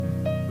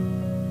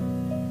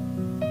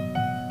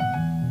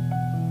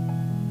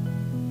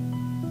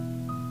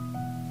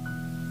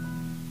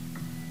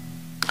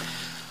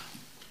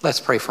Let's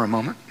pray for a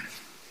moment.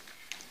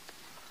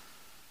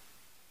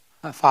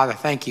 Father,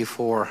 thank you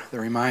for the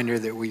reminder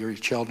that we are your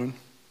children,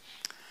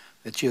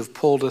 that you have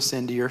pulled us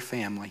into your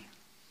family.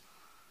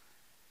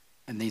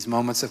 And these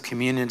moments of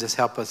communion just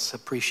help us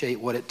appreciate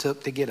what it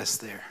took to get us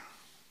there,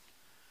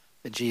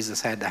 that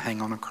Jesus had to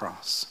hang on a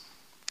cross.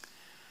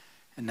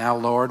 And now,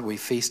 Lord, we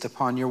feast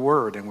upon your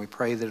word, and we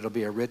pray that it'll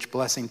be a rich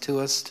blessing to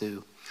us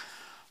to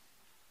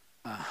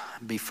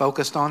be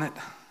focused on it,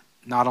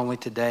 not only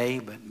today,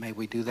 but may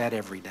we do that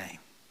every day.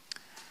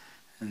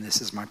 And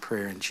this is my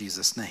prayer in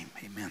Jesus' name.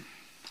 Amen.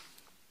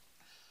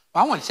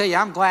 Well, I want to tell you,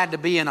 I'm glad to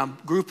be in a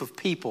group of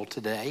people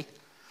today.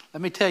 Let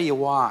me tell you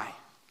why.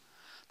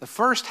 The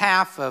first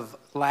half of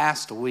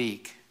last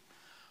week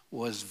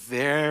was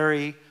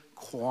very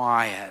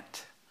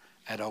quiet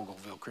at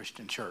Ogleville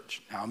Christian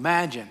Church. Now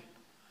imagine,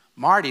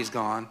 Marty's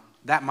gone.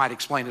 That might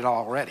explain it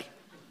all already.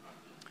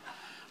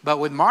 But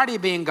with Marty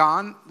being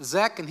gone,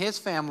 Zach and his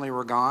family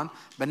were gone,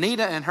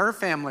 Benita and her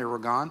family were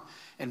gone,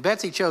 and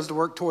Betsy chose to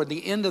work toward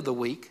the end of the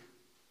week.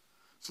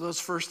 So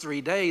those first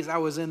 3 days, I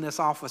was in this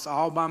office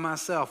all by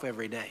myself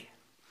every day.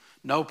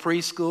 No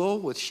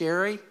preschool with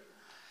Sherry,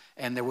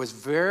 and there was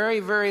very,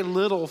 very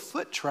little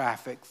foot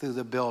traffic through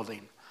the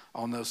building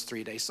on those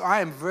 3 days. So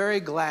I am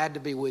very glad to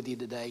be with you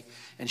today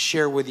and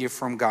share with you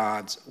from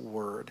God's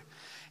Word.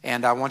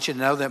 And I want you to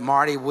know that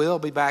Marty will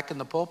be back in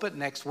the pulpit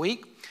next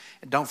week.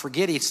 And don't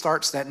forget, he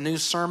starts that new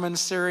sermon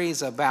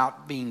series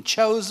about being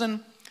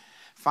chosen,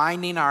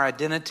 finding our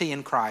identity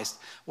in Christ.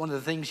 One of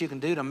the things you can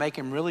do to make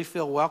him really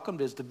feel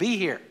welcomed is to be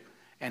here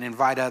and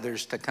invite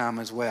others to come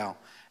as well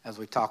as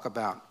we talk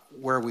about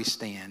where we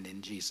stand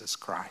in Jesus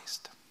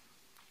Christ.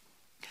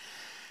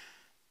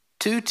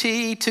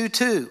 2T,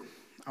 2-2.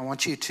 I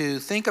want you to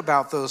think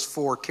about those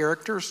four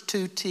characters,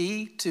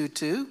 2T,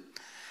 2-2.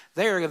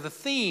 They are the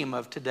theme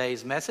of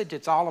today's message.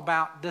 It's all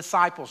about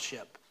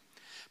discipleship.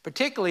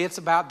 Particularly, it's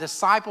about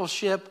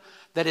discipleship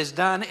that is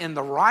done in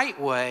the right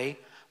way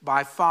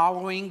by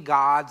following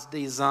God's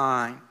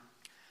design.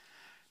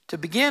 To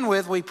begin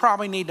with, we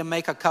probably need to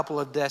make a couple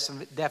of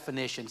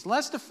definitions.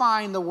 Let's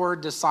define the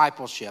word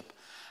discipleship.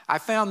 I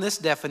found this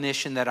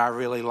definition that I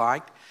really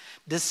liked.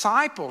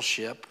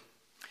 Discipleship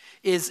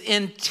is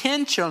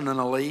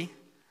intentionally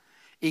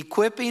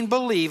equipping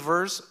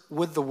believers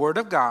with the Word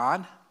of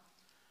God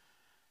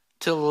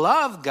to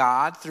love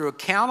God through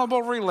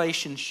accountable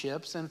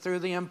relationships and through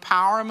the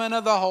empowerment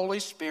of the Holy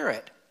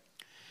Spirit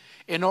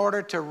in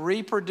order to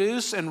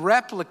reproduce and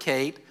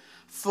replicate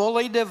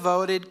fully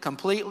devoted,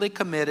 completely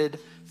committed,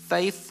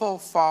 faithful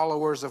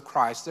followers of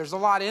Christ. There's a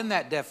lot in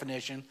that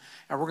definition,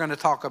 and we're going to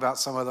talk about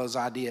some of those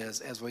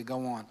ideas as we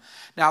go on.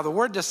 Now, the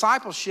word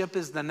discipleship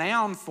is the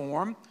noun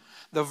form.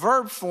 The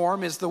verb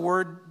form is the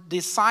word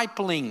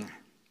discipling.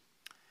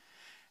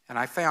 And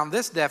I found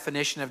this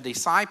definition of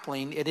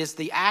discipling. It is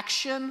the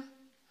action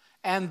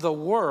and the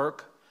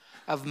work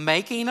of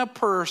making a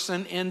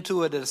person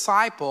into a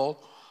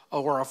disciple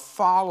or a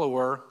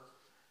follower,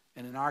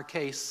 and in our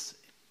case,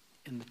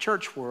 in the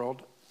church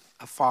world,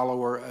 a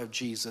follower of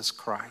Jesus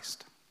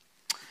Christ.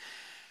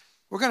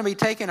 We're going to be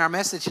taking our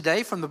message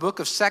today from the book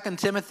of 2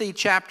 Timothy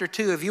chapter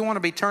 2. If you want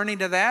to be turning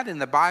to that in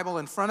the Bible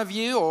in front of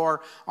you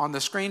or on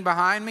the screen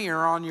behind me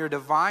or on your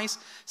device,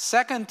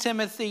 2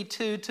 Timothy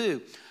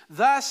 2:2.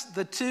 Thus,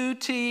 the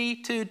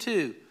 2T,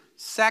 2:2.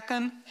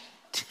 2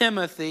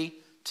 Timothy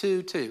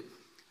 2:2.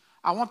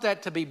 I want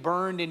that to be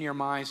burned in your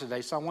minds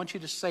today, so I want you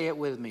to say it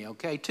with me,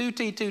 okay?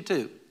 2T,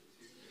 2:2.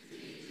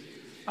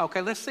 Okay,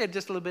 let's say it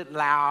just a little bit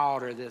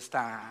louder this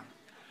time.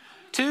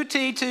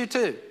 2T,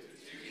 2:2.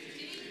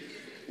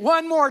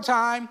 One more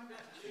time.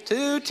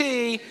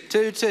 2T,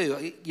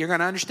 2:2. You're going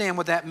to understand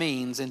what that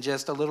means in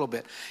just a little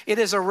bit. It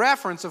is a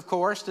reference, of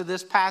course, to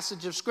this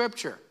passage of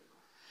Scripture.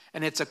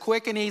 And it's a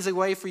quick and easy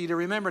way for you to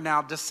remember.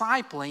 Now,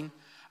 discipling,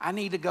 I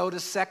need to go to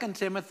 2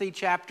 Timothy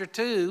chapter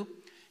 2,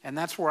 and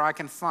that's where I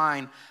can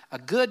find a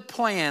good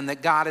plan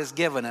that God has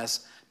given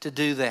us to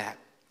do that.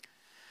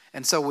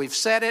 And so we've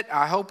said it.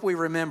 I hope we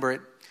remember it.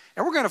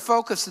 And we're going to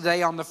focus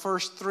today on the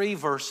first 3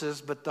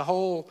 verses, but the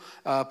whole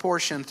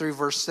portion through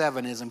verse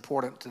 7 is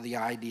important to the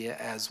idea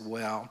as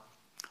well.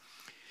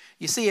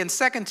 You see, in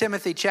 2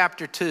 Timothy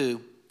chapter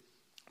 2,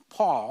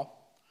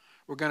 Paul,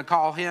 we're going to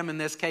call him in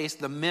this case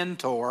the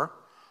mentor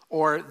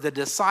or the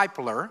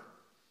discipler,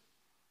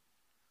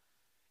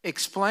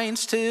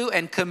 explains to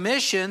and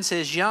commissions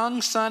his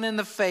young son in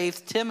the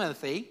faith,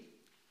 Timothy.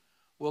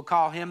 We'll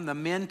call him the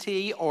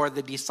mentee or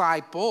the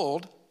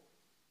discipled.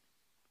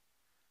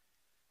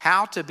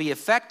 How to be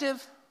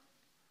effective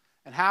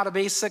and how to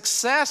be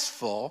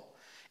successful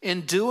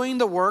in doing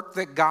the work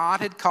that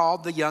God had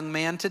called the young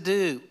man to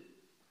do.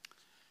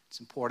 It's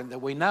important that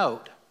we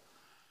note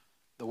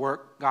the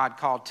work God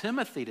called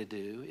Timothy to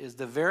do is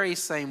the very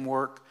same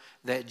work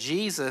that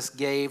Jesus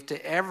gave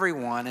to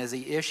everyone as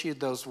he issued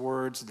those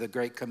words of the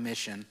Great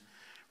Commission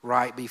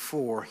right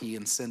before he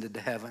ascended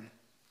to heaven.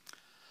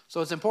 So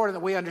it's important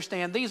that we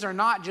understand these are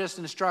not just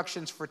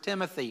instructions for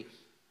Timothy,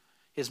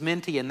 his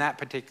mentee in that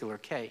particular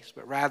case,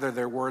 but rather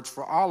they're words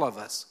for all of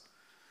us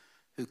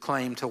who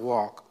claim to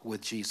walk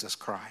with Jesus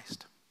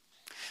Christ.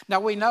 Now,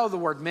 we know the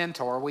word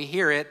mentor. We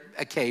hear it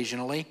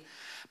occasionally.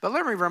 But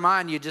let me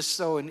remind you, just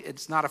so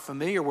it's not a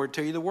familiar word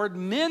to you, the word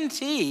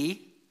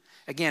mentee,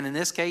 again, in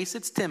this case,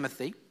 it's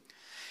Timothy,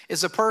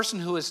 is a person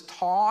who is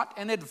taught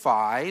and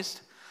advised,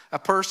 a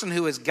person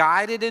who is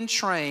guided and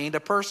trained, a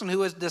person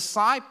who is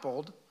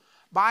discipled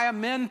by a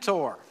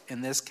mentor,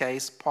 in this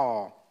case,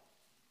 Paul.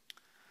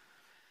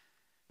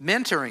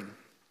 Mentoring.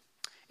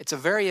 It's a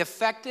very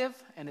effective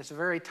and it's a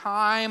very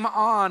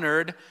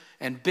time-honored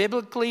and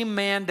biblically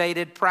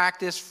mandated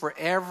practice for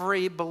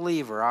every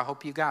believer. I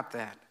hope you got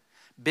that.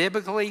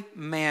 Biblically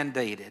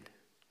mandated.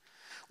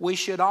 We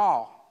should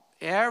all,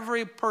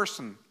 every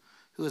person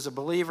who is a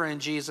believer in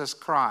Jesus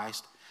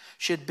Christ,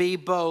 should be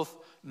both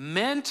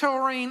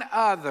mentoring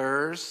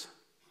others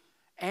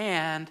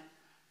and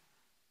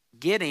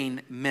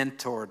getting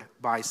mentored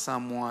by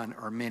someone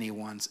or many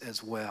ones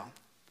as well.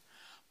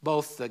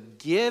 Both the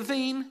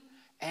giving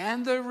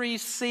and the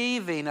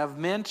receiving of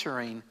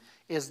mentoring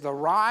is the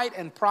right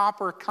and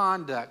proper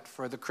conduct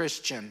for the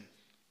Christian.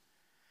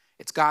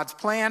 It's God's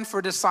plan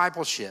for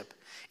discipleship.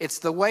 It's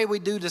the way we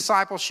do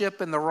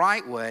discipleship in the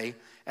right way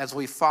as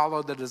we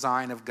follow the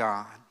design of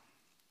God.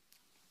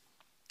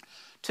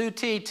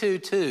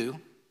 2T22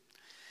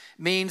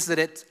 means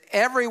that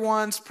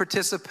everyone's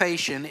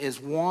participation is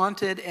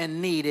wanted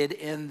and needed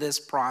in this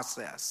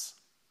process.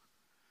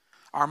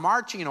 Our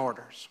marching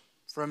orders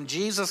from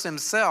Jesus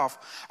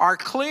himself are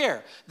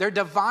clear. They're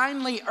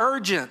divinely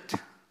urgent.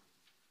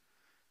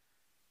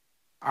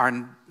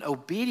 Our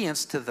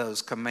obedience to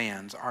those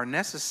commands are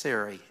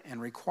necessary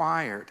and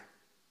required.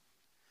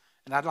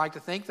 And I'd like to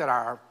think that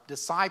our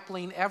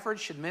discipling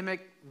efforts should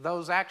mimic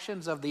those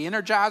actions of the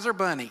Energizer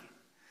Bunny.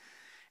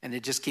 And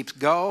it just keeps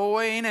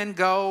going and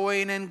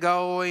going and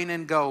going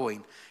and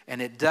going.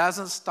 And it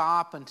doesn't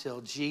stop until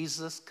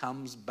Jesus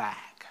comes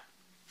back.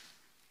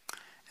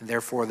 And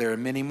therefore, there are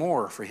many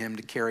more for him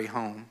to carry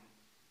home.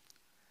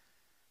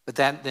 But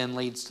that then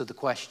leads to the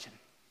question.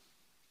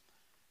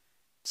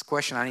 It's a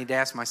question I need to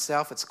ask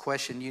myself. It's a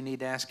question you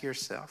need to ask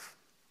yourself.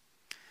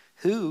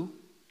 Who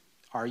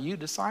are you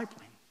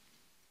discipling?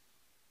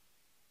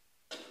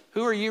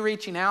 Who are you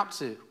reaching out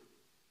to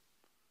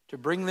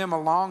bring them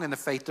along in the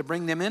faith, to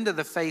bring them into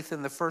the faith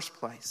in the first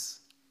place?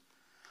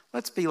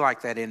 Let's be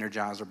like that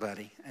Energizer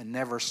Bunny and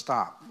never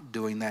stop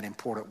doing that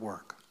important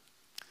work.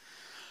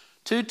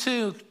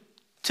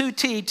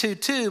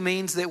 2T22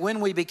 means that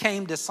when we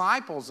became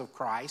disciples of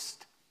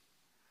Christ,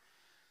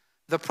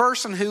 the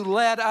person who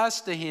led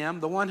us to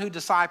him, the one who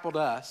discipled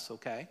us,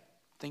 okay?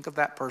 Think of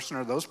that person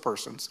or those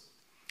persons.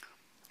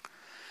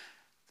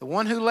 The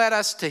one who led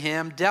us to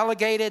him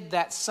delegated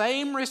that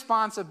same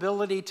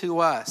responsibility to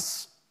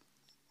us.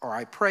 Or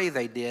I pray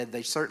they did.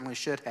 They certainly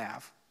should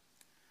have.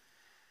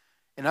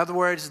 In other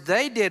words,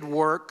 they did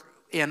work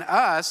in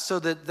us so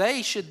that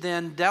they should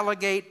then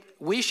delegate,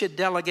 we should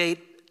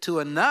delegate to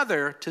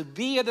another to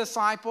be a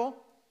disciple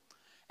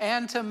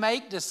and to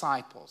make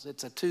disciples.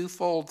 It's a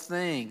twofold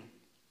thing.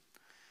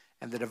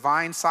 And the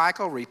divine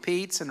cycle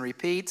repeats and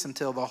repeats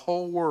until the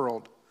whole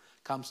world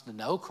comes to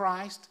know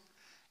Christ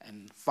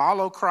and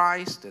follow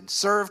Christ and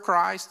serve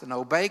Christ and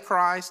obey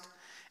Christ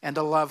and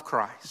to love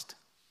Christ.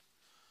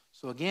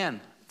 So again,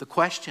 the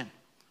question,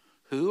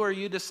 who are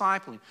you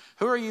discipling?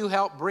 Who are you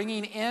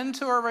bringing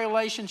into a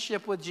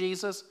relationship with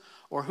Jesus,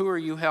 or who are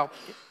you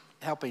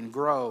helping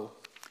grow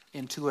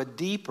into a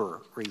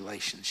deeper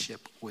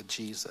relationship with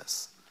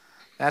Jesus?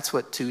 That's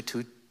what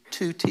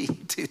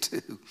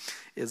 2T22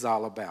 is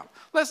all about.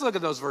 Let's look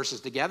at those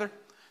verses together.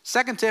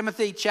 2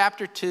 Timothy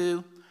chapter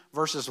 2,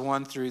 verses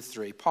 1 through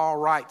 3. Paul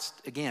writes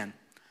again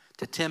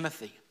to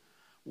Timothy,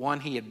 one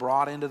he had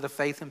brought into the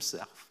faith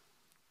himself.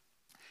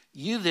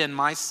 You then,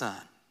 my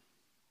son,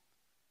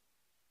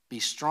 be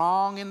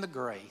strong in the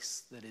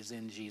grace that is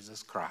in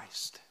Jesus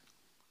Christ.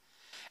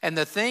 And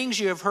the things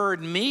you have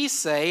heard me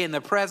say in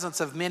the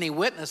presence of many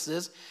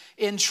witnesses,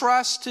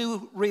 entrust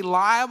to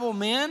reliable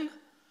men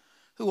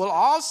who will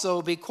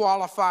also be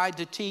qualified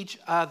to teach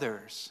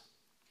others.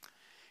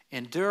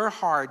 Endure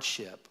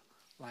hardship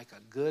like a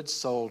good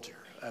soldier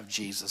of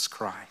Jesus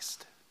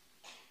Christ.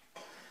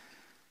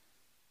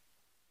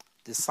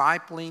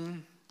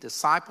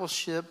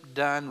 Discipleship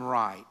done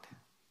right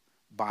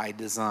by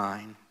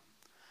design.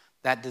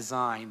 That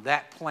design,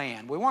 that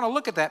plan. We want to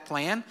look at that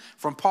plan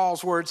from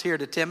Paul's words here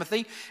to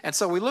Timothy. And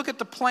so we look at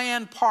the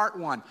plan, part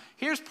 1.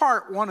 Here's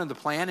part 1 of the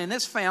plan, and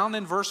it's found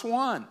in verse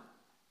 1.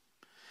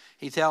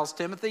 He tells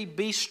Timothy,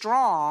 be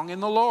strong in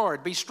the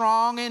Lord. Be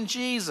strong in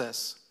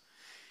Jesus.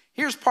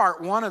 Here's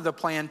part 1 of the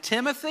plan.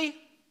 Timothy,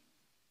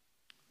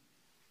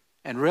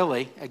 and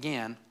really,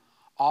 again,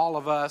 all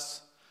of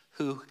us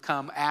who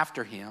come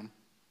after him,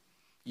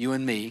 you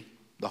and me,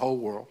 the whole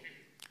world.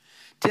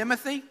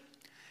 Timothy,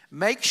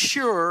 make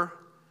sure,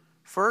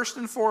 first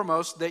and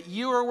foremost, that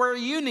you are where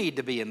you need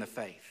to be in the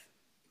faith.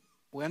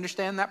 We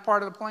understand that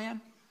part of the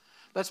plan?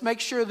 Let's make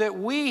sure that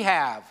we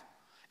have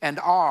and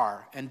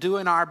are and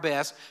doing our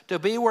best to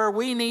be where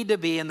we need to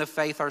be in the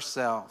faith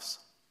ourselves.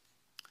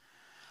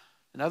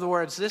 In other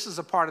words, this is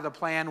a part of the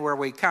plan where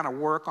we kind of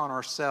work on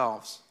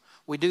ourselves.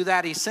 We do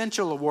that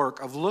essential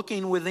work of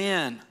looking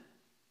within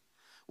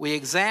We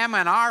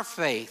examine our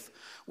faith.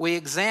 We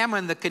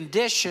examine the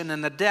condition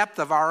and the depth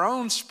of our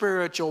own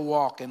spiritual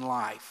walk in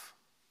life.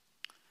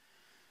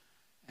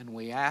 And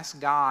we ask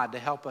God to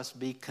help us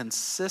be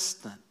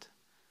consistent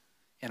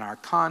in our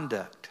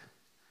conduct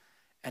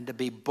and to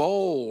be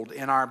bold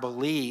in our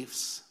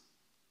beliefs.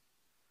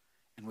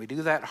 And we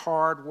do that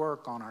hard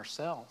work on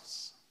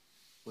ourselves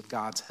with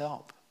God's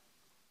help.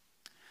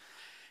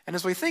 And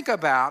as we think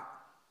about,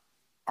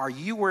 are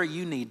you where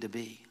you need to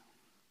be?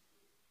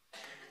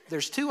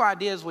 There's two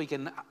ideas we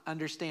can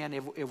understand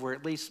if we're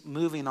at least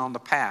moving on the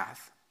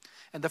path.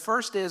 And the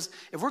first is,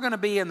 if we're going to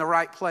be in the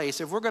right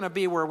place, if we're going to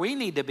be where we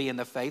need to be in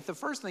the faith, the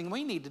first thing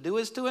we need to do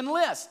is to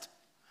enlist.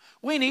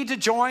 We need to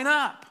join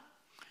up.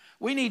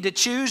 We need to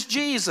choose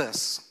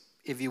Jesus,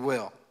 if you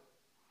will.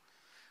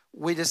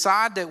 We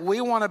decide that we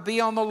want to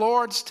be on the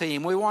Lord's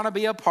team. We want to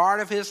be a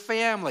part of His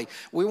family.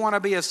 We want to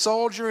be a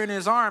soldier in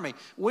His army.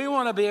 We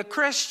want to be a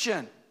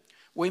Christian.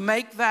 We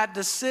make that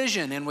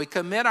decision and we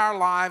commit our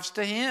lives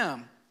to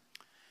Him.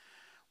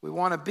 We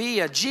want to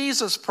be a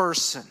Jesus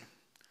person.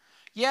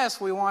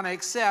 Yes, we want to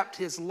accept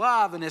His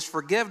love and His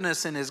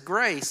forgiveness and His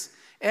grace,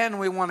 and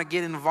we want to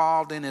get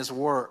involved in His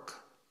work.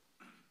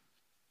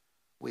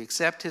 We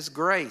accept His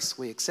grace.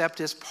 We accept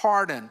His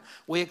pardon.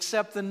 We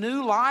accept the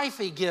new life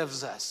He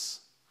gives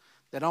us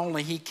that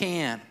only He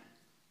can.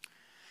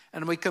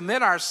 And we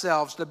commit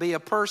ourselves to be a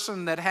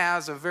person that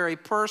has a very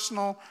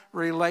personal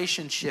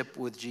relationship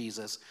with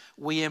Jesus.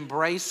 We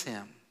embrace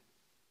Him.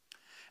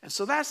 And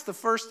so that's the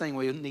first thing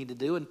we need to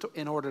do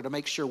in order to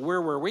make sure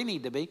we're where we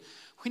need to be.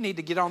 We need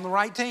to get on the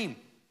right team.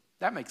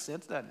 That makes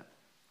sense, doesn't it?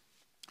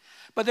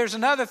 But there's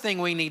another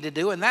thing we need to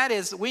do, and that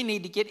is we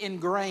need to get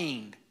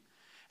ingrained.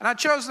 And I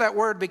chose that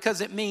word because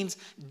it means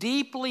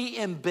deeply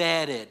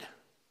embedded.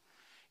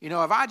 You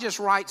know, if I just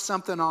write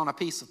something on a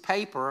piece of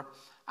paper,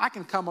 I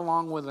can come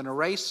along with an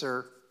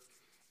eraser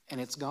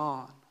and it's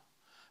gone.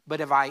 But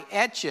if I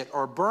etch it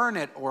or burn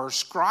it or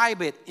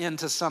scribe it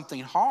into something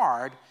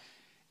hard,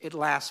 it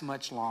lasts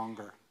much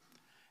longer.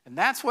 And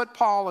that's what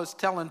Paul is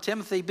telling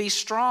Timothy. Be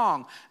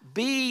strong.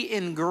 Be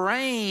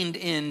ingrained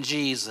in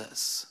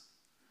Jesus.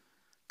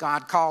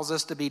 God calls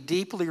us to be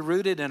deeply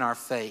rooted in our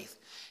faith.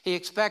 He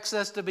expects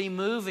us to be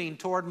moving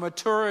toward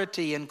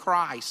maturity in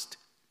Christ.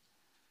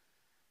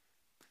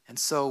 And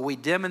so we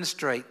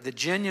demonstrate the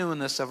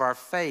genuineness of our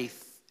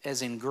faith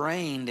as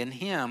ingrained in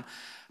Him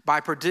by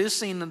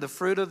producing the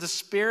fruit of the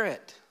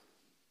Spirit,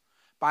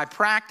 by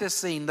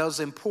practicing those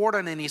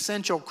important and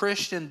essential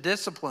Christian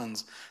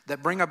disciplines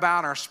that bring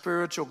about our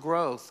spiritual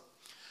growth.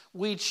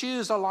 We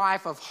choose a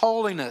life of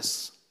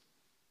holiness.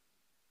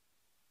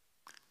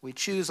 We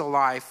choose a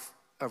life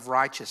of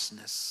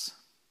righteousness.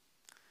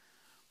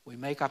 We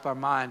make up our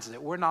minds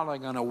that we're not only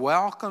going to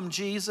welcome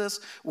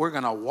Jesus, we're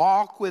going to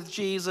walk with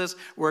Jesus,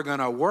 we're going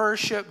to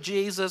worship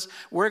Jesus,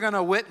 we're going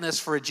to witness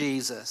for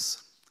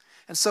Jesus.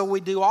 And so we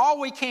do all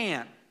we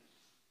can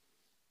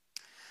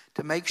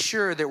to make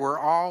sure that we're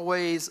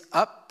always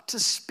up to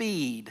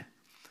speed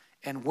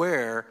and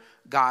where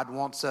God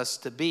wants us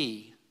to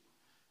be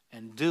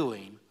and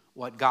doing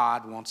what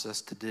God wants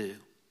us to do.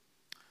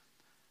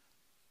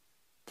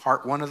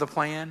 Part one of the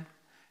plan,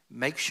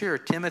 make sure,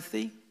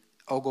 Timothy,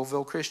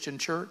 Ogleville Christian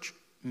Church,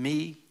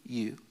 me,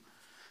 you,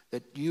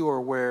 that you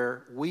are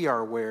where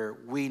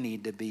we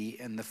need to be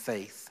in the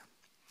faith.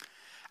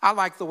 I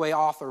like the way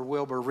author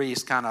Wilbur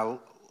Reese kind of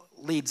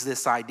leads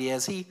this idea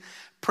as he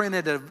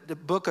printed a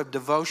book of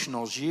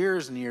devotionals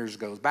years and years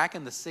ago. Back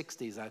in the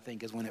 60s, I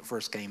think, is when it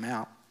first came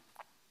out.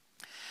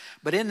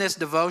 But in this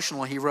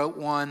devotional, he wrote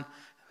one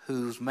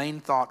whose main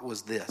thought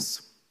was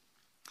this: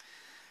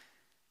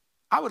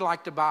 I would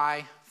like to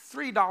buy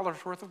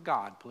 $3 worth of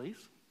God, please.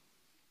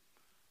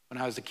 When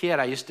I was a kid,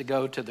 I used to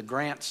go to the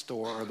Grant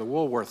store or the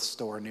Woolworth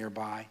store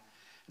nearby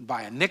and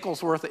buy a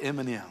nickel's worth of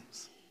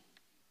M&Ms.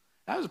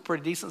 That was a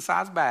pretty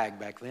decent-sized bag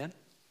back then.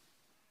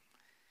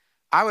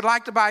 I would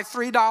like to buy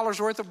 $3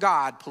 worth of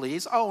God,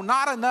 please. Oh,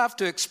 not enough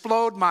to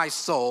explode my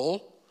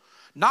soul,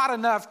 not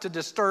enough to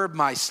disturb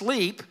my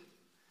sleep,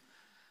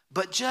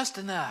 but just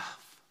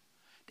enough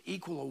to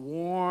equal a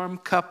warm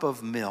cup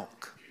of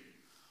milk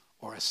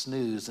or a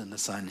snooze in the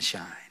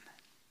sunshine.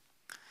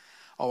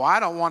 Oh, I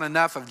don't want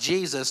enough of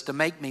Jesus to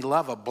make me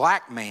love a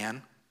black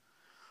man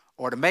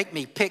or to make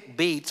me pick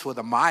beets with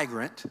a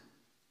migrant.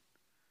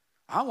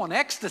 I want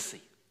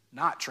ecstasy,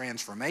 not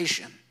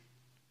transformation.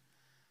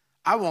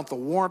 I want the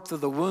warmth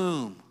of the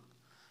womb,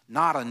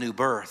 not a new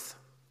birth.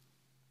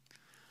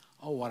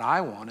 Oh, what I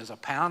want is a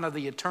pound of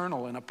the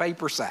eternal in a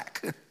paper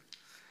sack.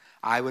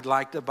 I would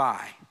like to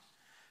buy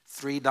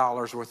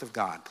 $3 worth of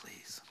God,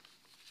 please.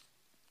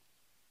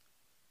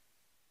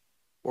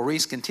 Well,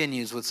 Reese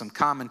continues with some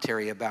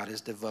commentary about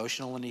his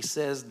devotional, and he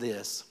says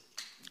this: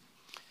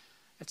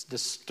 it's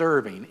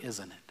disturbing,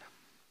 isn't it?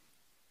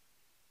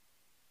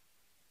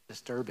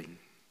 Disturbing.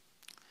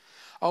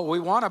 Oh, we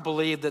want to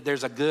believe that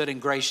there's a good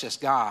and gracious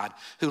God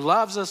who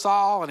loves us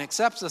all and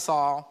accepts us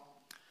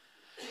all.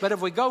 But if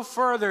we go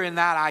further in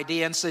that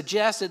idea and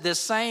suggest that this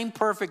same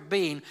perfect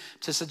being,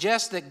 to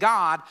suggest that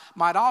God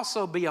might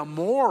also be a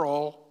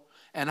moral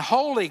and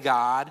holy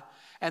God,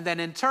 and that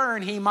in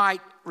turn he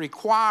might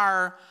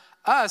require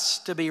us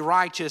to be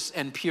righteous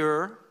and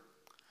pure.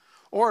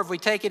 Or if we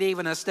take it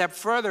even a step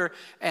further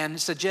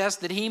and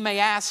suggest that he may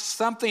ask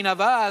something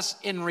of us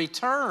in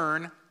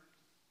return,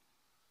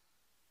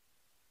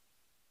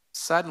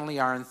 suddenly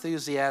our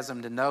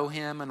enthusiasm to know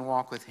him and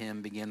walk with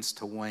him begins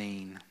to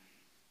wane.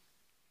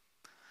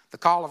 The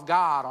call of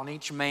God on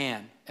each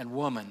man and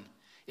woman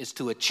is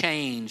to a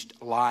changed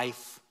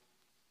life.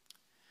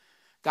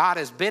 God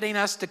is bidding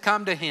us to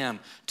come to him,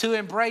 to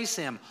embrace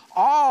him,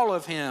 all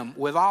of him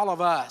with all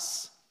of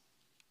us.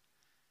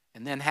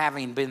 And then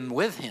having been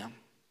with him,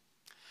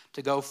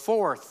 to go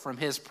forth from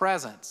his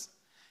presence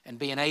and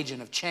be an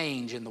agent of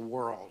change in the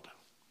world.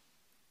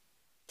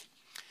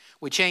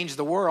 We change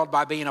the world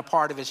by being a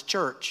part of his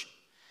church,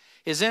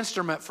 his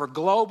instrument for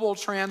global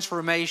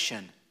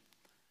transformation.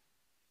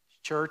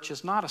 Church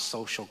is not a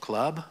social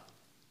club.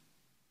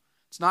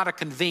 It's not a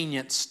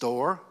convenience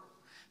store.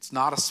 It's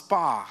not a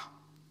spa.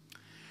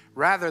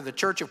 Rather, the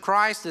Church of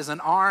Christ is an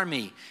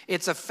army.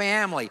 It's a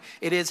family.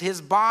 It is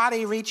his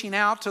body reaching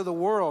out to the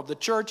world. The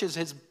church is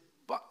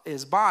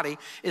his body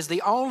is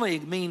the only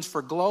means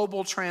for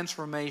global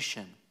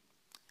transformation.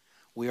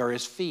 We are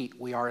his feet.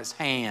 We are his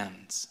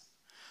hands.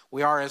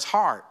 We are his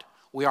heart.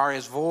 We are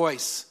his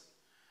voice.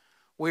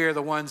 We are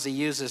the ones he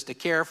uses to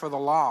care for the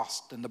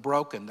lost and the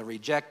broken, the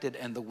rejected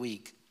and the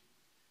weak,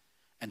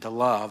 and to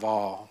love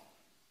all.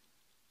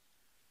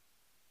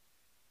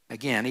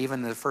 Again,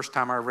 even the first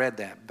time I read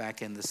that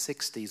back in the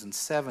 60s and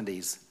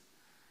 70s,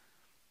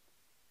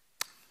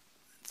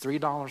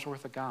 $3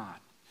 worth of God.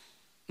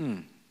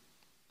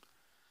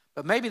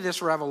 But maybe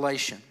this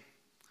revelation,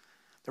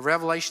 the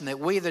revelation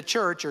that we, the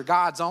church, are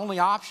God's only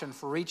option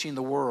for reaching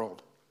the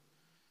world,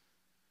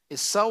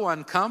 is so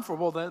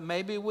uncomfortable that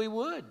maybe we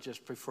would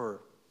just prefer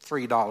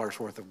 $3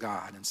 worth of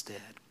God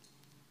instead.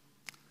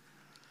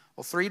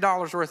 Well,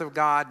 $3 worth of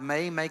God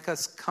may make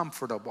us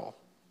comfortable,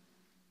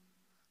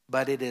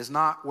 but it is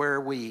not where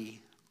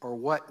we, or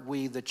what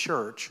we, the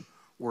church,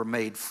 were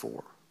made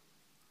for.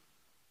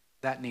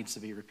 That needs to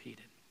be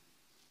repeated.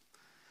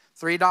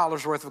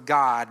 $3 worth of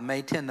God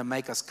may tend to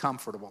make us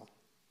comfortable,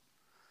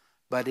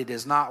 but it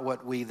is not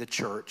what we, the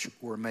church,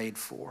 were made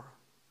for.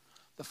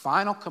 The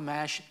final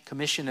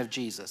commission of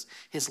Jesus,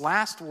 his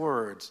last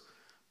words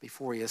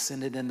before he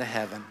ascended into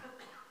heaven,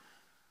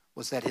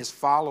 was that his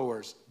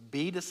followers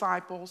be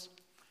disciples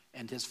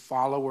and his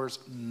followers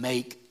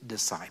make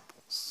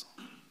disciples.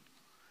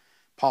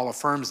 Paul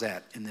affirms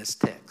that in this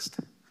text,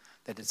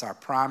 that it's our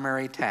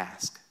primary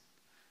task,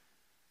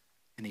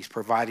 and he's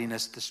providing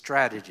us the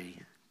strategy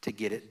to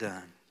get it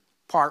done.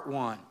 Part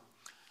 1,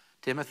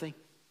 Timothy,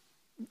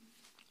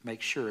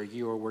 make sure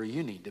you are where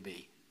you need to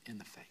be in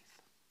the faith.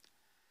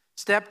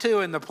 Step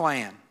 2 in the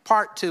plan,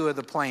 part 2 of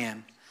the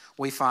plan,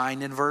 we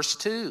find in verse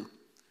 2,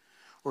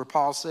 where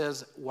Paul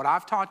says, what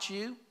I've taught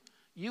you,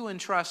 you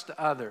entrust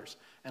to others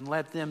and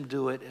let them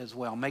do it as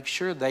well. Make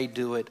sure they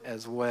do it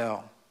as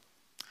well.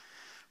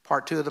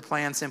 Part 2 of the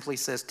plan simply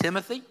says,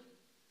 Timothy,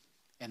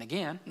 and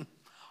again,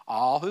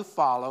 all who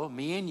follow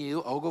me and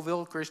you,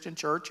 Ogleville Christian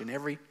Church, and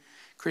every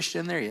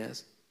Christian there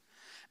is,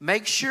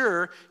 make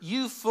sure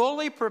you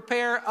fully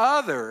prepare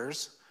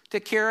others to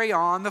carry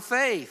on the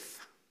faith.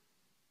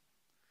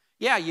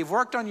 Yeah, you've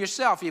worked on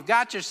yourself. You've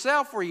got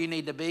yourself where you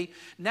need to be.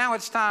 Now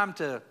it's time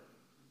to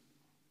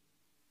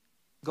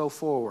go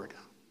forward,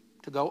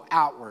 to go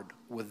outward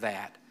with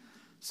that.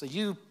 So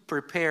you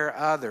prepare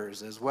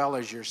others as well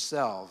as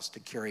yourselves to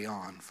carry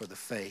on for the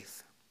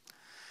faith.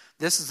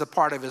 This is a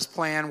part of his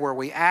plan where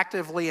we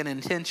actively and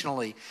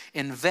intentionally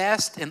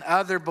invest in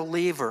other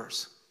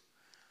believers.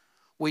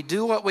 We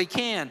do what we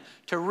can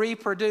to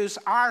reproduce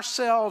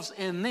ourselves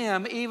in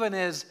them, even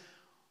as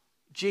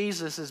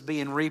Jesus is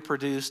being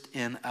reproduced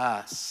in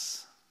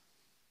us.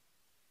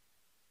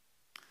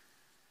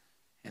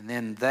 And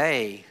then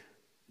they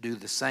do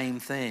the same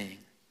thing,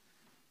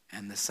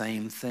 and the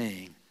same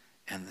thing,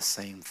 and the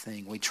same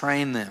thing. We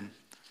train them.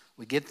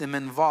 We get them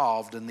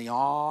involved in the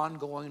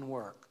ongoing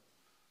work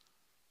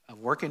of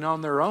working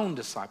on their own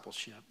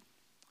discipleship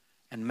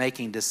and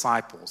making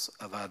disciples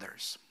of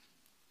others.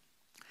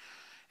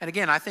 And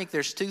again, I think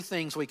there's 2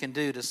 things we can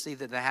do to see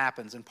that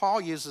happens. And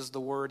Paul uses the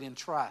word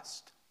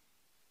entrust.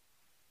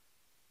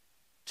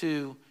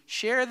 To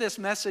share this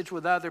message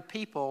with other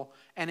people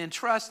and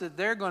entrust that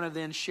they're going to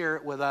then share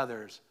it with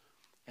others.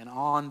 And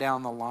on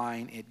down the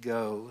line it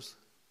goes.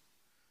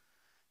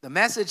 The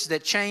message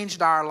that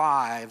changed our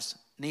lives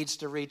needs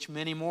to reach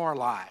many more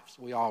lives.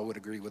 We all would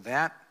agree with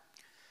that.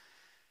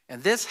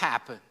 And this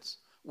happens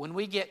when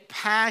we get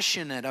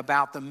passionate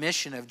about the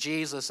mission of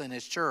Jesus and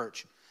his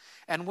church.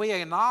 And we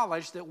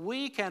acknowledge that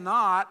we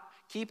cannot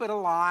keep it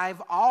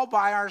alive all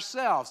by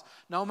ourselves.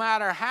 No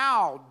matter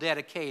how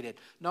dedicated,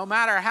 no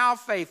matter how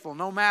faithful,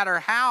 no matter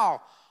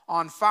how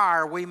on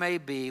fire we may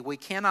be, we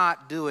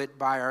cannot do it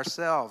by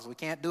ourselves. We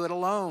can't do it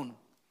alone.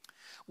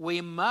 We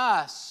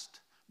must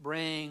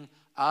bring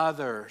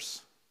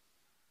others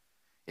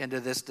into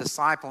this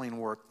discipling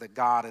work that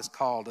God has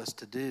called us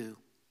to do.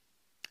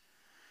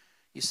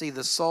 You see,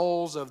 the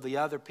souls of the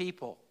other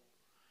people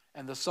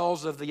and the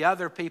souls of the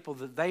other people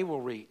that they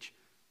will reach.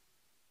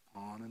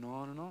 On and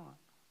on and on.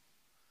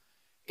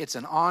 It's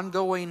an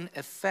ongoing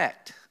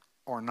effect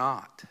or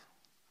not.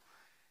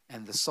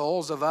 And the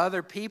souls of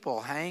other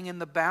people hang in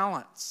the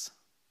balance.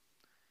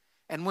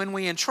 And when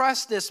we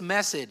entrust this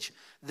message,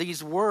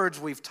 these words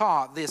we've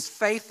taught, this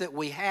faith that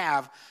we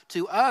have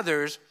to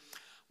others,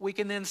 we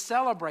can then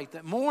celebrate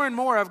that more and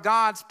more of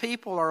God's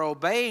people are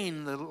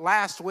obeying the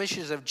last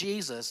wishes of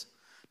Jesus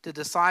to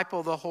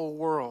disciple the whole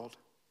world.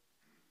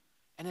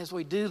 And as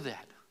we do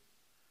that,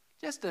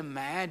 just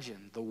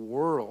imagine the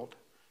world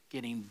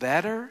getting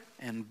better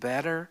and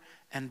better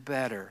and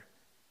better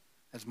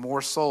as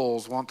more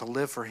souls want to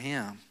live for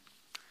Him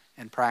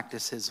and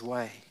practice His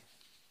way.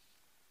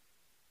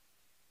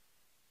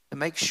 To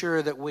make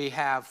sure that we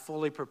have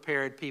fully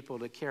prepared people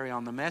to carry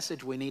on the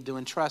message, we need to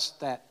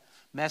entrust that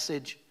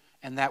message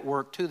and that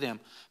work to them.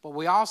 But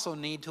we also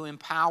need to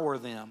empower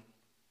them.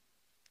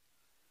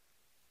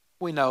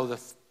 We know the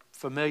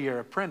familiar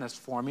apprentice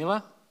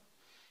formula.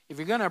 If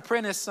you're going to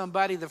apprentice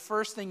somebody, the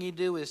first thing you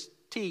do is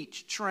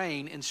teach,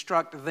 train,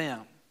 instruct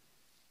them.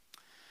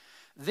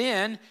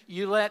 Then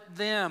you let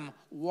them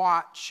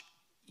watch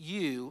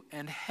you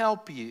and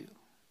help you.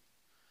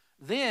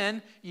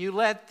 Then you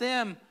let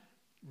them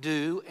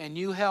do and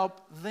you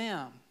help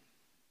them.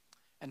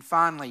 And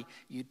finally,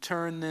 you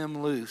turn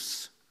them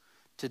loose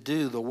to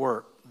do the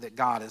work that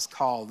God has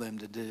called them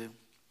to do.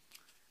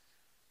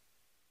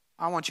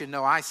 I want you to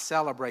know I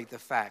celebrate the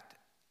fact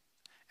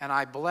and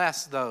I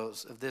bless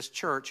those of this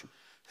church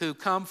who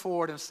come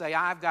forward and say,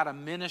 I've got a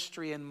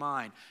ministry in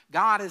mind.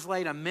 God has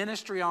laid a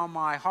ministry on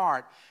my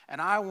heart and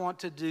I want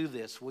to do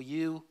this. Will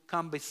you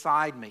come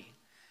beside me?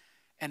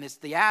 And it's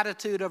the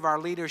attitude of our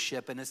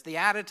leadership and it's the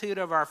attitude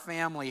of our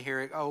family here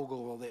at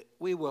Ogle that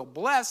we will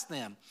bless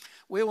them.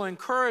 We will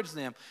encourage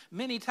them.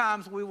 Many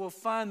times we will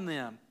fund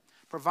them,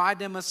 provide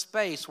them a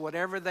space,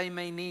 whatever they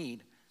may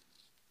need.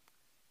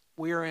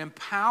 We are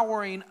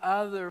empowering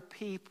other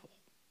people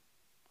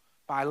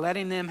by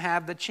letting them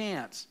have the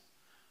chance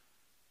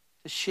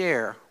to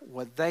share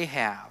what they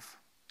have,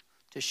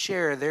 to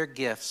share their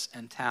gifts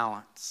and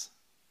talents.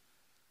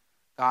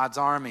 God's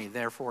army,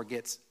 therefore,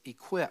 gets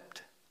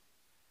equipped,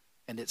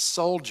 and its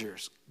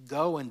soldiers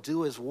go and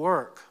do His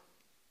work.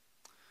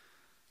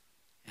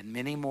 And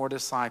many more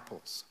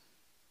disciples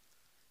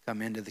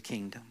come into the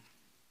kingdom.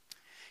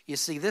 You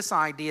see, this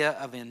idea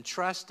of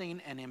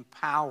entrusting and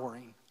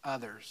empowering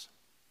others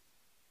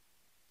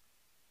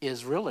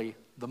is really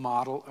the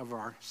model of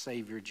our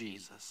Savior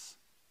Jesus.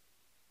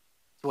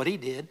 It's what He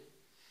did.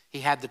 He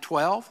had the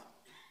 12,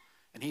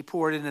 and He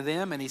poured into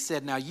them, and He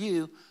said, now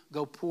you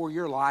go pour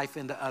your life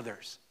into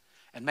others.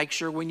 And make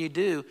sure when you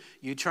do,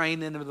 you train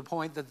them to the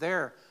point that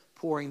they're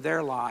pouring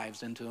their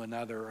lives into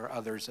another or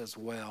others as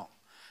well.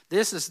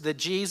 This is the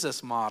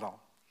Jesus model.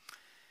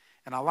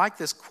 And I like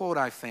this quote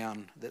I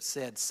found that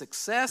said,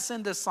 success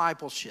in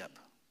discipleship,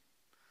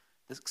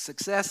 the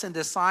success in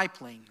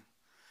discipling,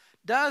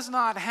 does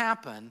not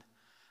happen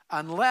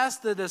unless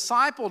the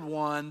discipled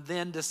one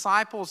then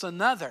disciples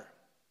another.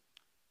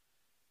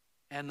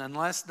 And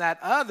unless that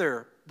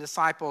other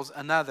disciples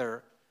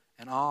another,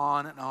 and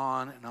on and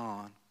on and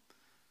on,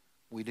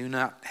 we do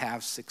not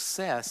have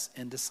success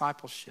in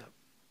discipleship.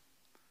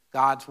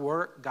 God's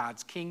work,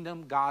 God's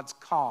kingdom, God's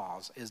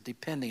cause is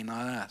depending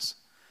on us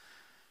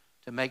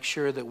to make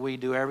sure that we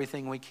do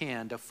everything we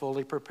can to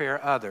fully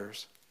prepare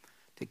others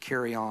to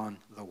carry on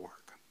the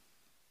work.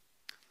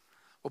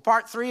 Well,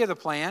 part 3 of the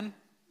plan,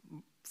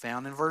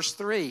 found in verse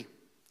 3.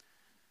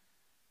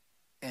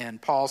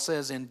 And Paul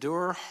says,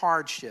 endure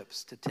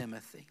hardships to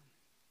Timothy.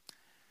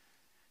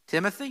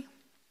 Timothy,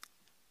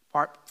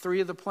 part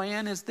 3 of the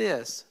plan is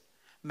this.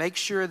 Make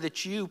sure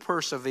that you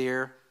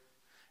persevere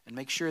and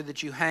make sure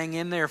that you hang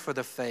in there for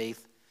the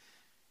faith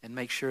and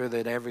make sure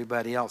that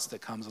everybody else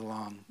that comes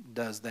along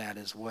does that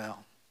as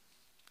well.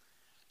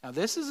 Now,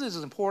 this is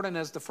as important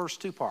as the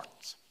first 2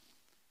 parts.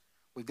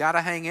 We've got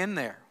to hang in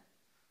there.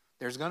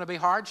 There's going to be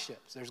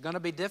hardships. There's going to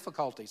be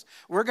difficulties.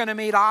 We're going to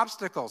meet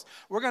obstacles.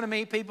 We're going to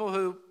meet people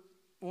who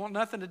want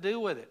nothing to do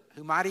with it,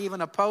 who might even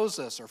oppose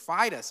us or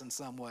fight us in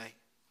some way.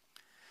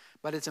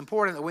 But it's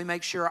important that we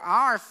make sure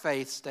our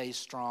faith stays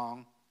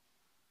strong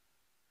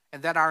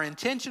and that our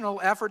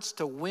intentional efforts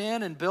to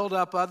win and build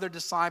up other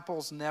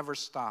disciples never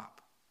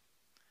stop.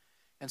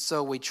 And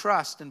so we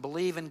trust and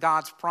believe in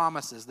God's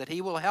promises that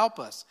He will help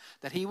us,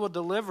 that He will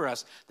deliver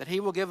us, that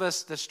He will give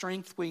us the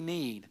strength we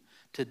need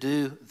to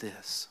do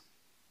this.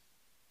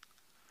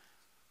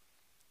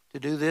 To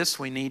do this,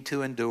 we need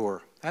to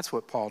endure. That's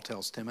what Paul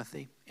tells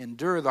Timothy.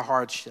 Endure the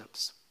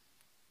hardships.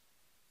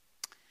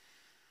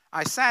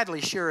 I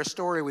sadly share a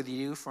story with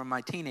you from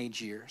my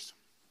teenage years,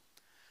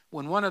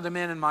 when one of the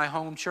men in my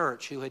home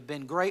church who had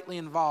been greatly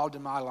involved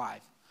in my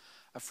life,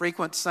 a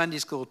frequent Sunday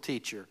school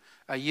teacher,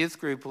 a youth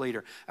group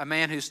leader, a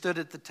man who stood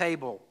at the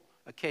table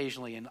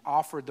occasionally and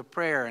offered the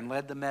prayer and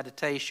led the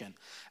meditation,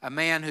 a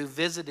man who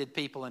visited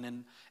people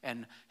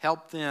and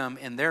helped them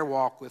in their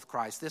walk with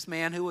Christ. This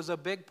man who was a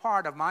big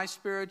part of my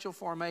spiritual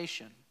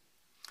formation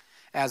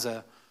as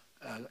a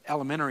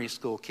elementary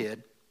school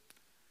kid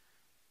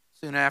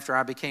soon after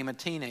I became a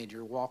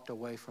teenager, walked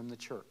away from the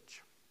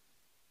church.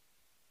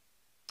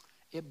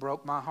 It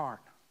broke my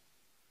heart.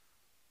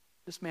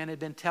 This man had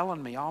been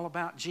telling me all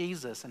about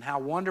Jesus and how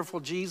wonderful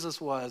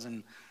Jesus was,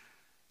 and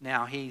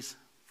now he's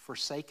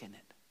forsaken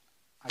it.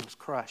 I was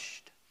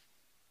crushed.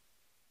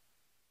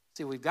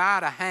 See, we've got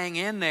to hang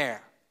in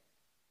there.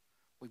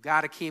 We've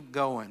got to keep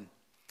going.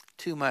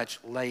 Too much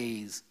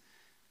lays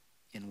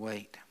in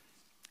wait.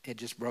 It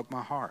just broke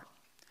my heart.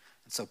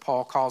 And so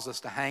Paul calls us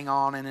to hang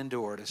on and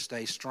endure, to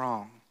stay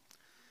strong.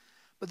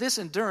 But this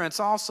endurance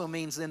also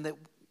means then that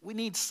we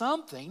need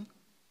something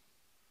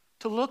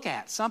to look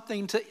at,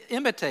 something to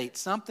imitate,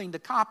 something to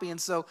copy. And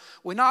so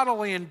we not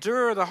only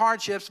endure the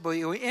hardships, but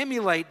we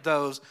emulate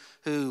those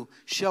who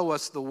show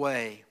us the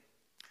way.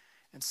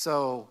 And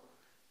so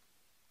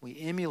we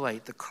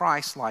emulate the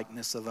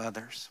Christ-likeness of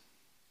others.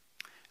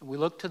 And we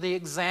look to the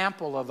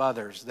example of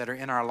others that are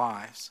in our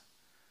lives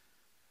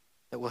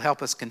that will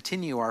help us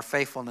continue our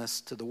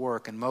faithfulness to the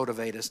work and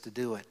motivate us to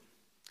do it.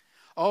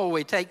 Oh,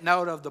 we take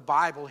note of the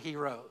Bible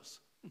heroes.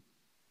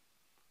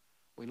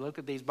 We look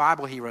at these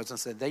Bible heroes and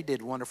said they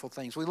did wonderful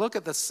things. We look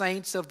at the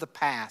saints of the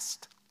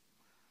past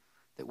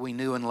that we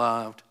knew and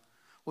loved.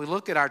 We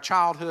look at our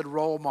childhood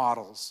role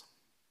models.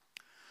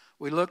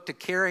 We look to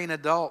caring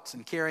adults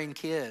and caring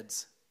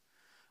kids.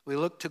 We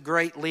look to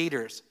great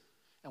leaders.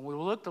 And when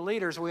we look to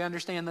leaders, we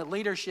understand that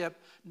leadership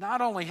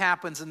not only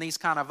happens in these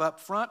kind of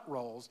upfront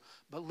roles,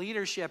 but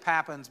leadership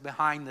happens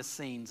behind the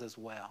scenes as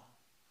well.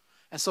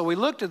 And so we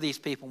look to these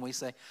people and we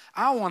say,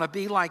 I want to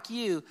be like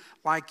you,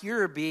 like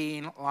you're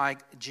being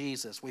like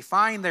Jesus. We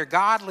find their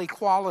godly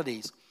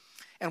qualities,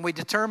 and we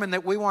determine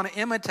that we want to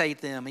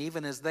imitate them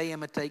even as they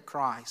imitate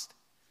Christ.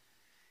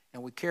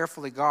 And we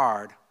carefully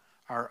guard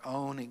our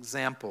own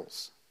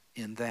examples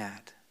in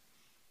that.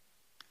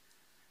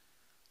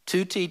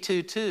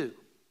 2T22.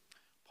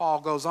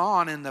 Paul goes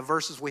on in the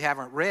verses we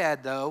haven't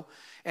read, though,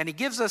 and he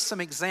gives us some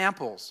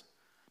examples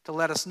to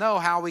let us know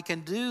how we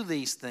can do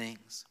these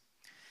things.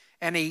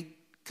 And he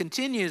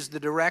continues the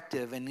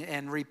directive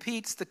and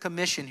repeats the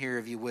commission here,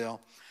 if you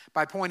will,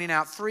 by pointing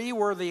out three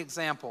worthy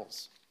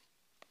examples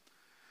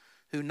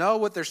who know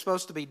what they're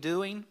supposed to be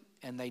doing,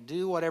 and they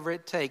do whatever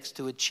it takes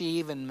to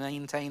achieve and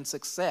maintain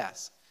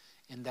success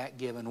in that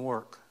given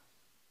work.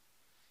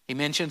 He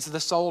mentions the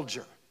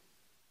soldier.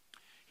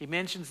 He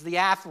mentions the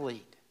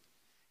athlete.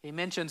 He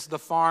mentions the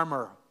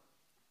farmer.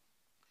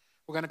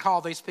 We're going to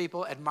call these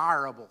people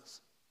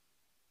admirables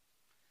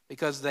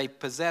because they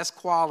possess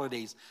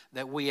qualities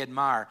that we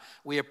admire.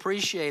 We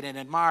appreciate and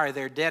admire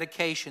their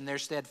dedication, their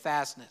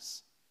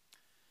steadfastness.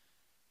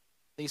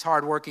 These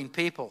hardworking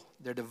people,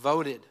 they're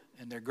devoted,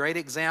 and they're great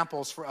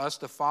examples for us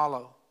to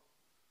follow.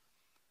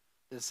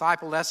 The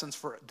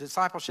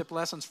discipleship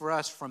lessons for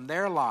us from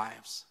their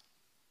lives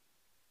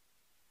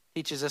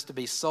teaches us to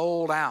be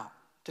sold out,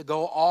 to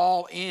go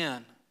all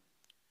in.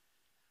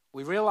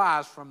 We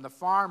realize from the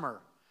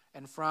farmer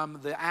and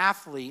from the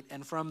athlete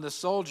and from the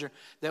soldier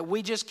that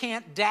we just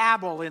can't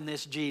dabble in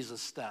this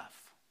Jesus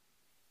stuff.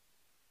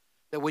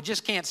 That we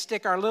just can't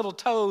stick our little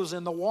toes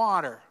in the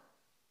water.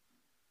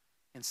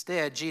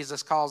 Instead,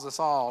 Jesus calls us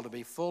all to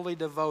be fully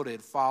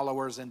devoted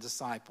followers and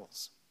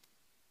disciples.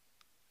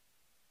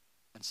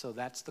 And so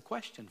that's the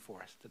question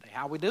for us today.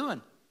 How are we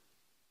doing?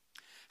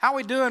 How are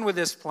we doing with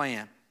this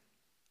plan?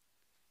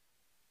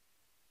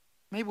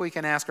 Maybe we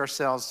can ask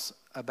ourselves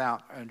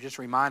about, and just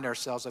remind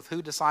ourselves of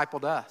who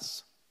discipled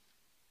us.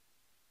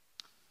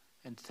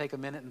 And to take a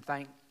minute and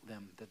thank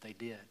them that they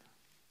did.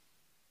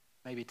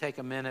 Maybe take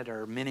a minute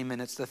or many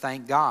minutes to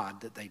thank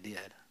God that they did.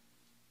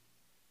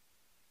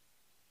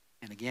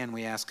 And again,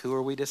 we ask, who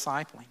are we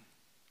discipling?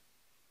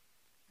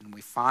 And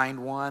we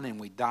find one and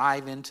we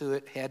dive into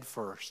it head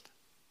first.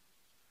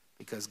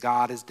 Because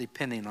God is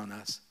depending on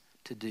us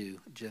to do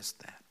just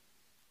that.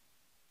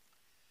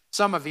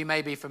 Some of you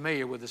may be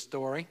familiar with the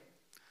story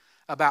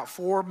about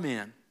four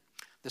men.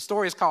 The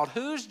story is called,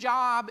 Whose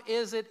Job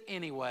Is It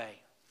Anyway?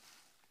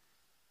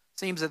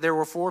 Seems that there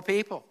were four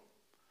people.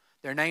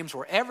 Their names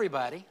were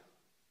everybody,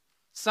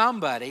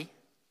 somebody,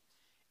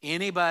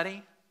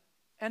 anybody,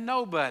 and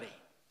nobody.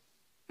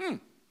 Well,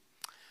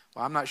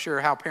 I'm not sure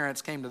how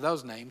parents came to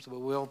those names, but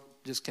we'll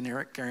just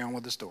carry on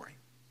with the story.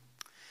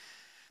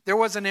 There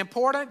was an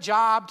important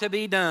job to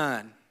be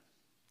done,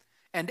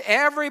 and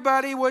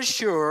everybody was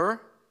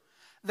sure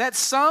that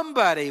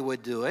somebody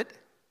would do it.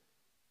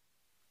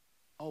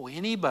 Oh,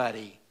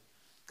 anybody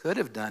could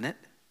have done it,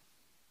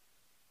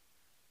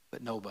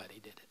 but nobody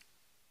did it.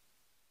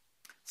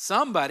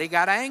 Somebody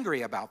got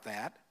angry about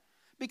that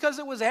because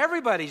it was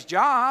everybody's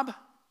job.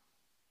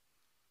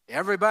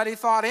 Everybody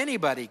thought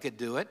anybody could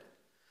do it,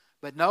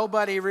 but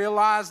nobody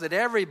realized that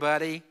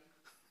everybody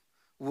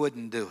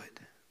wouldn't do it.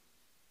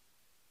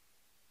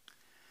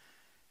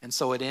 And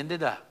so it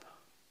ended up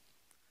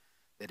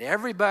that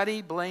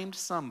everybody blamed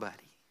somebody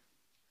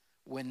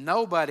when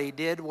nobody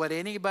did what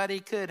anybody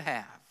could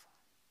have.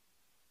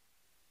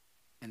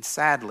 And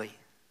sadly,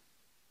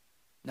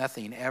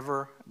 nothing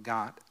ever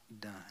got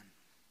done.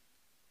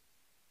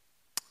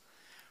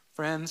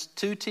 Friends,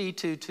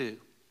 2T22.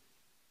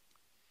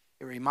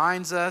 It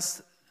reminds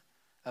us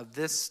of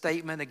this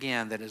statement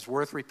again that is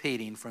worth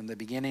repeating from the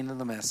beginning of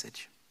the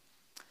message.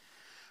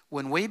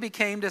 When we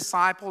became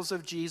disciples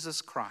of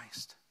Jesus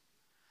Christ,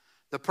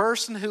 the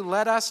person who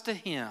led us to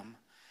him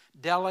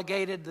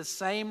delegated the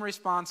same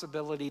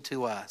responsibility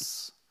to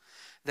us,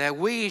 that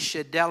we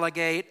should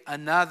delegate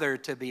another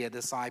to be a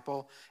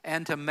disciple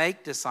and to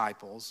make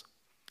disciples,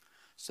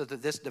 so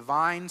that this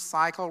divine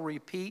cycle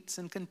repeats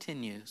and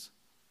continues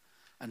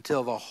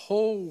until the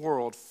whole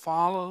world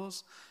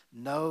follows,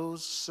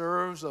 knows,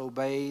 serves,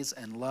 obeys,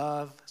 and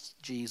loves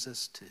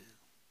Jesus too.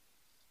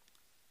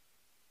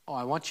 Oh,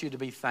 I want you to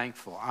be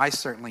thankful. I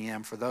certainly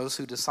am, for those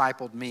who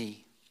discipled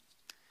me.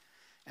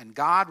 And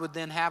God would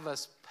then have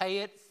us pay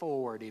it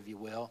forward, if you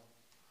will,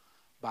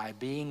 by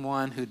being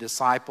one who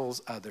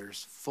disciples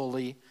others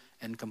fully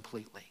and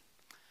completely.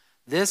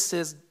 This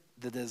is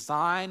the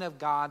design of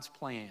God's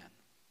plan,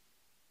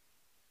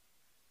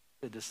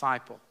 to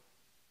disciple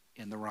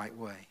in the right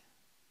way.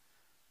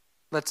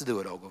 Let's do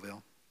it,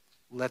 Ogleville.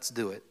 Let's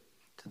do it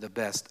to the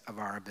best of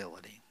our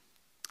ability.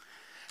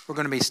 We're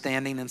going to be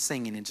standing and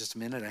singing in just a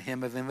minute, a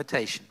hymn of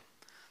invitation.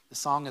 The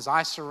song is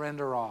I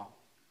Surrender All.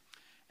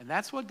 And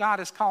that's what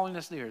God is calling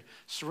us to do.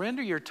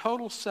 Surrender your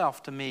total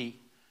self to me.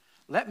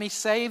 Let me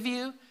save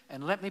you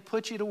and let me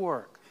put you to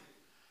work.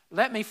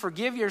 Let me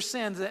forgive your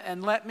sins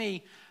and let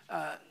me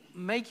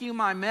make you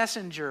my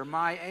messenger,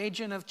 my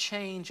agent of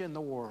change in the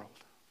world.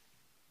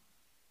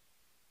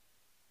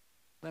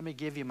 Let me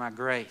give you my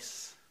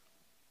grace.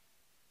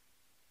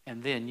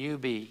 And then you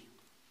be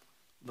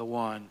the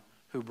one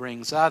who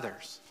brings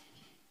others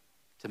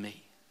to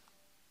me.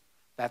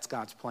 That's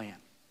God's plan.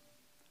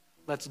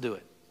 Let's do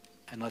it,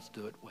 and let's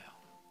do it well.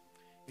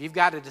 If you've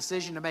got a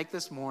decision to make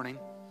this morning,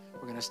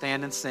 we're going to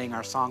stand and sing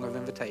our song of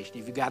invitation.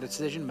 If you've got a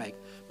decision to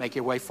make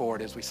your way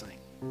forward as we sing.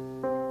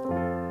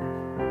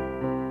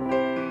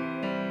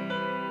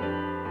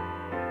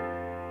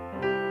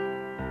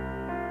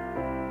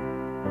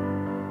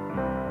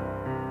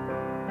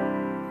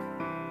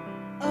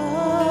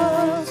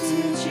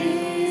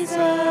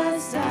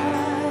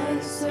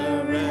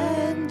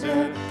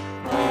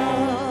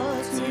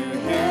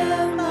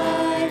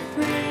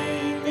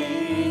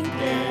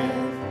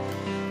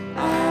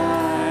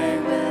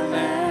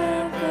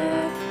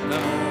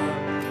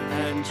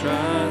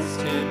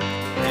 Trust him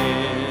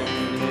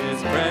in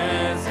his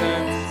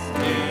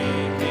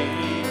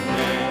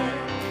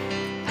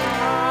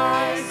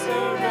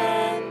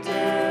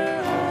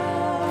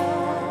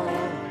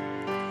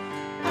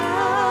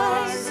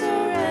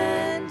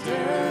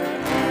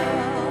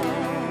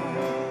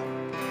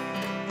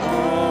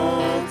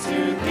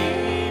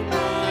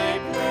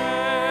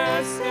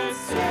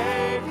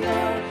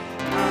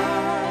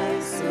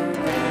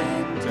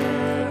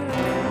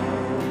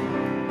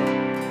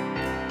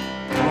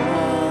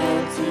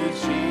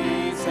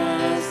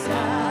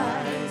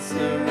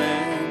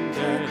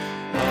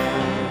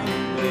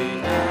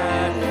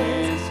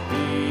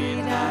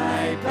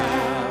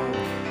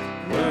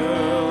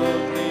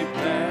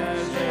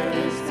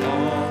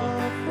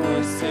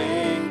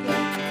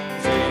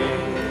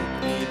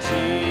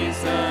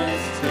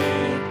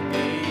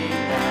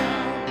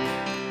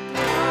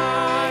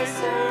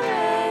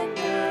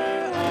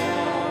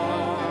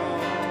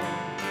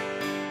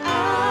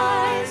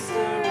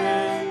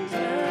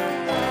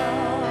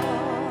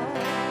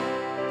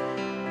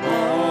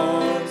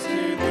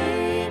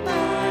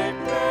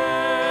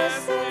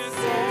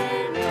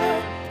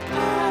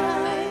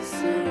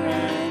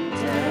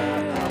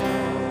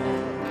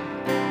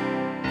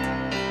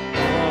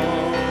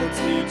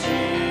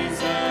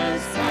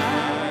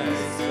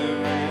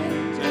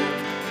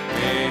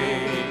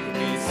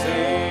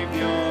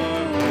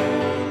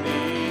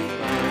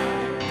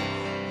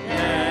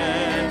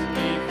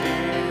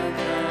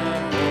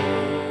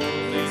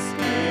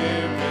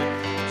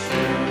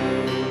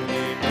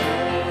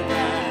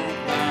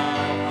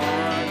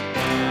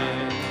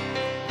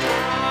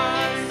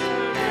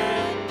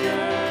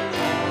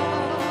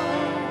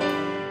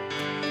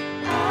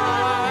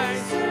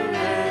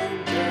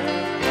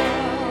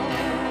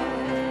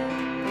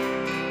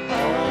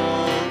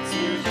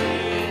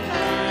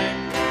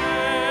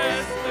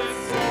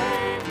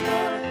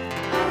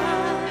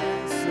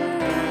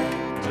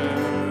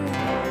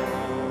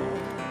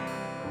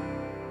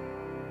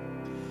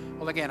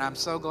again, I'm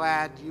so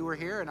glad you were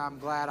here, and I'm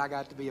glad I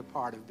got to be a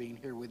part of being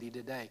here with you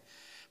today.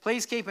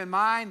 Please keep in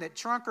mind that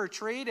Trunk or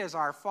Treat is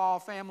our fall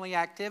family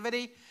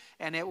activity,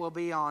 and it will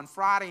be on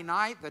Friday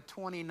night, the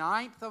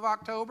 29th of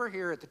October,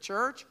 here at the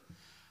church.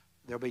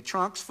 There'll be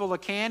trunks full of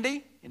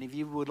candy, and if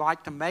you would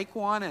like to make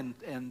one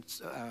and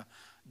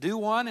do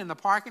one in the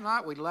parking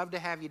lot, we'd love to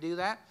have you do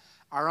that.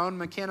 Our own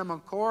McKenna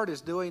McCord is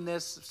doing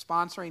this,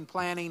 sponsoring,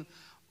 planning,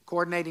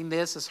 coordinating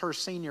this as her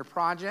senior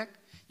project.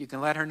 You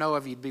can let her know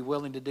if you'd be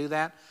willing to do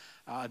that.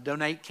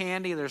 Donate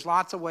candy. There's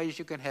lots of ways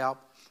you can help,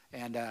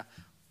 and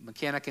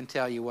McKenna can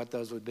tell you what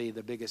those would be,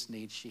 the biggest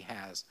needs she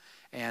has.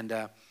 And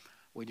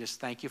we just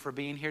thank you for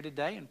being here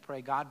today and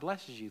pray God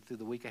blesses you through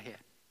the week ahead.